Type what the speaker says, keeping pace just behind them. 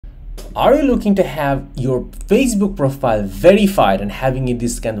are you looking to have your Facebook profile verified and having it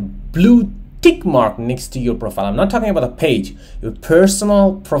this kind of blue tick mark next to your profile? I'm not talking about a page, your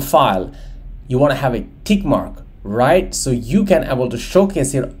personal profile. You want to have a tick mark, right? So you can able to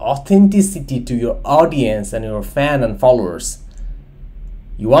showcase your authenticity to your audience and your fan and followers.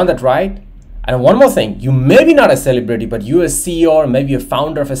 You want that, right? And one more thing, you may be not a celebrity, but you're a CEO or maybe a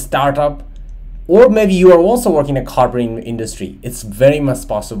founder of a startup, or maybe you are also working in a corporate industry. It's very much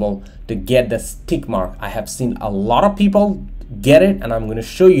possible to get this tick mark. I have seen a lot of people get it, and I'm going to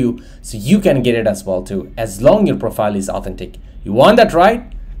show you so you can get it as well too, as long your profile is authentic. You want that,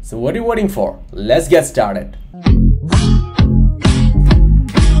 right? So what are you waiting for? Let's get started.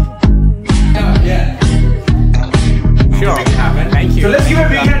 Sure. Thank you. So let's give a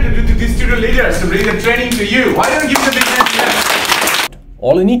big hand to these student leaders to bring the training to you. Why don't you give them a big hand to them?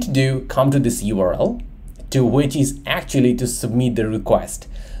 All you need to do, come to this URL, to which is actually to submit the request.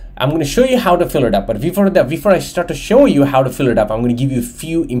 I'm going to show you how to fill it up, but before I start to show you how to fill it up, I'm going to give you a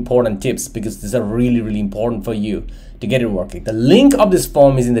few important tips because these are really important for you to get it working. The link of this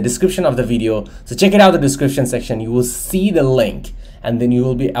form is in the description of the video, so check it out in the description section. You will see the link, and then you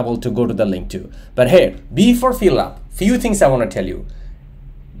will be able to go to the link too. But here, before fill up, few things I want to tell you.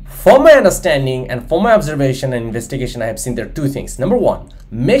 From my understanding and from my observation and investigation, I have seen there are two things. Number one,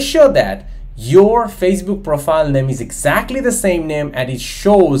 make sure that your Facebook profile name is exactly the same name and it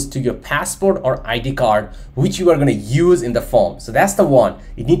shows to your passport or ID card, which you are going to use in the form. So that's the one.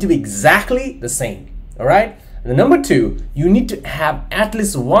 It needs to be exactly the same. All right. And the number two, you need to have at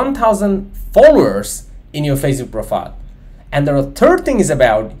least 1,000 followers in your Facebook profile. And the third thing is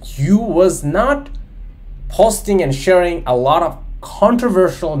about you was not posting and sharing a lot of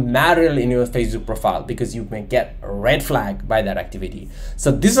controversial material in your Facebook profile, because you may get a red flag by that activity.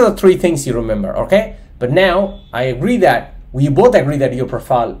 So these are the three things you remember, okay? But now we both agree that your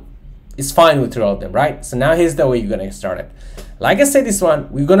profile is fine with all of them, right? So now here's the way you're gonna get started. Like I said, this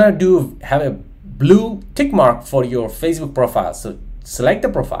one, we're gonna have a blue tick mark for your Facebook profile. So select the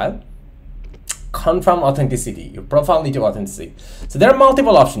profile, confirm authenticity. Your profile needs authenticity. So there are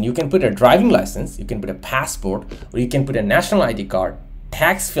multiple options. You can put a driving license, you can put a passport, or you can put a national ID card,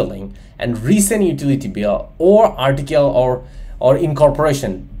 tax filling, and recent utility bill, or article or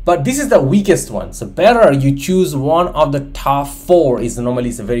incorporation. But this is the weakest one. So better you choose one of the top four. Is normally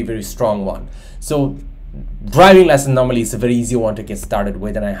a very strong one. So driving license normally is a very easy one to get started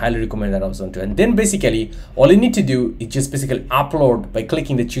with, and I highly recommend that also too. And then basically all you need to do is just basically upload by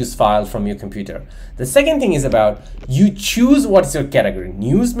clicking the choose file from your computer. The second thing is about you choose what's your category: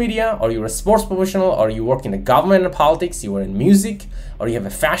 news media, or you're a sports professional, or you work in the government and politics, you are in music, or you have a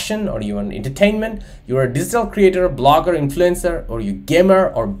fashion, or you are in entertainment, you're a digital creator, blogger, influencer, or you gamer,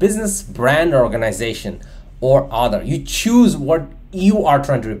 or business, brand, or organization, or other. You choose what you are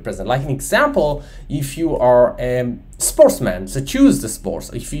trying to represent. Like an example, if you are a sportsman, so choose the sports.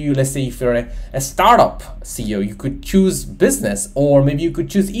 If you, let's say if you're a startup CEO, you could choose business, or maybe you could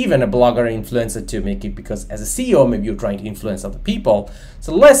choose even a blogger or influencer to make it, because as a CEO, maybe you're trying to influence other people.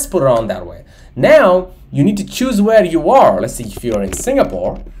 So let's put it on that way. Now you need to choose where you are. Let's say if you're in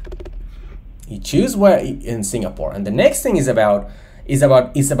Singapore, you choose where in Singapore. And the next thing is about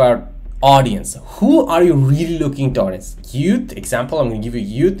audience. Who are you really looking to audience? Youth, example, I'm going to give you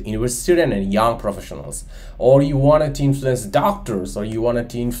youth, university student, and young professionals. Or you wanted to influence doctors, or you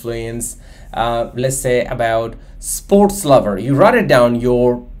wanted to influence, let's say about sports lover. You write it down,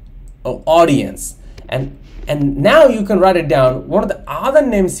 your audience, and now you can write it down. What are the other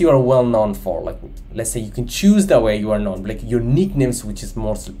names you are well known for? Like, let's say you can choose the way you are known, like your nicknames, which is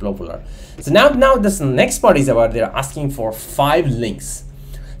most popular. So now this next part is about they're asking for 5 links.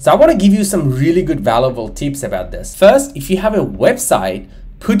 So I want to give you some really good valuable tips about this. First, if you have a website,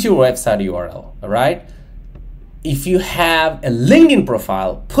 put your website URL, all right? If you have a LinkedIn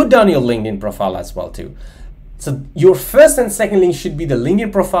profile, put down your LinkedIn profile as well too. So your first and second link should be the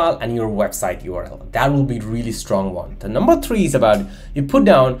LinkedIn profile and your website URL. That will be really strong one. The number 3 is about you put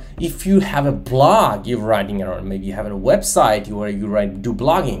down, if you have a blog you're writing around, maybe you have a website where you do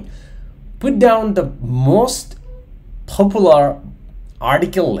blogging, put down the most popular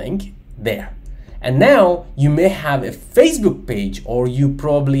article link there. And now you may have a Facebook page, or you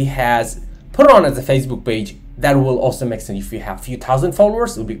probably put on as a Facebook page. That will also make sense. If you have a few thousand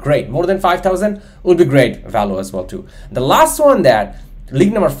followers, it would be great. More than 5,000 would be great value as well too. The last one, that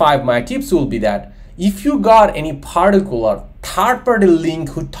link number 5, my tips will be that if you got any particular third-party link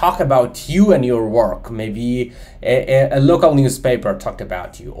who talk about you and your work, maybe a local newspaper talked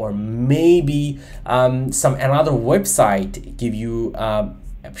about you, or maybe another website give you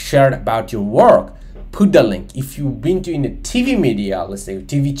shared about your work, put the link. If you've been to in a TV media, let's say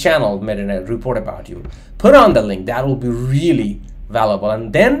TV channel made a report about you, put on the link. That will be really valuable.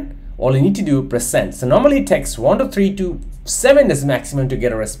 And then all you need to do, press send. So normally it takes 1 to 3 to 7 days maximum to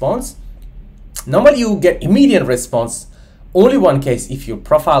get a response. Normally you get immediate response. Only one case if your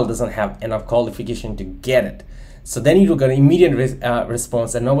profile doesn't have enough qualification to get it. So then you will get an immediate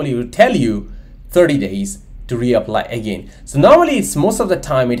response, and normally it will tell you 30 days to reapply again. So normally it's most of the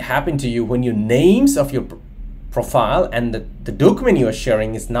time it happened to you when your names of your profile and the document you are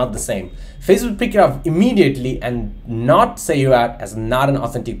sharing is not the same. Facebook pick it up immediately and not say you out as not an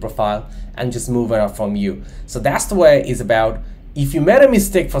authentic profile and just move it out from you. So that's the way it's about. If you made a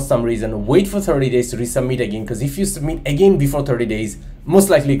mistake for some reason, wait for 30 days to resubmit again, because if you submit again before 30 days, most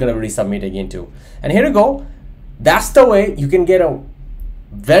likely you're gonna resubmit again too. And here you go. That's the way you can get a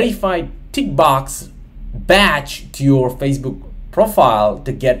verified tick box badge to your Facebook profile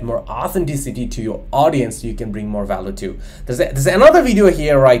to get more authenticity to your audience, so you can bring more value to. There's another video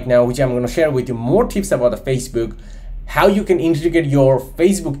here right now which I'm going to share with you more tips about the Facebook, how you can integrate your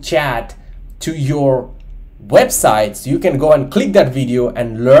Facebook chat to your website. So you can go and click that video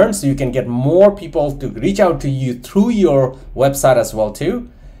and learn, so you can get more people to reach out to you through your website as well too.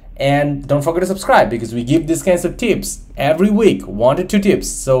 And don't forget to subscribe, because we give these kinds of tips every week, 1 to 2 tips.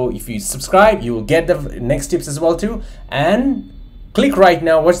 So if you subscribe, you will get the next tips as well too. And click right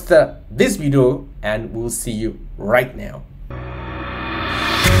now, watch this video, and we'll see you right now.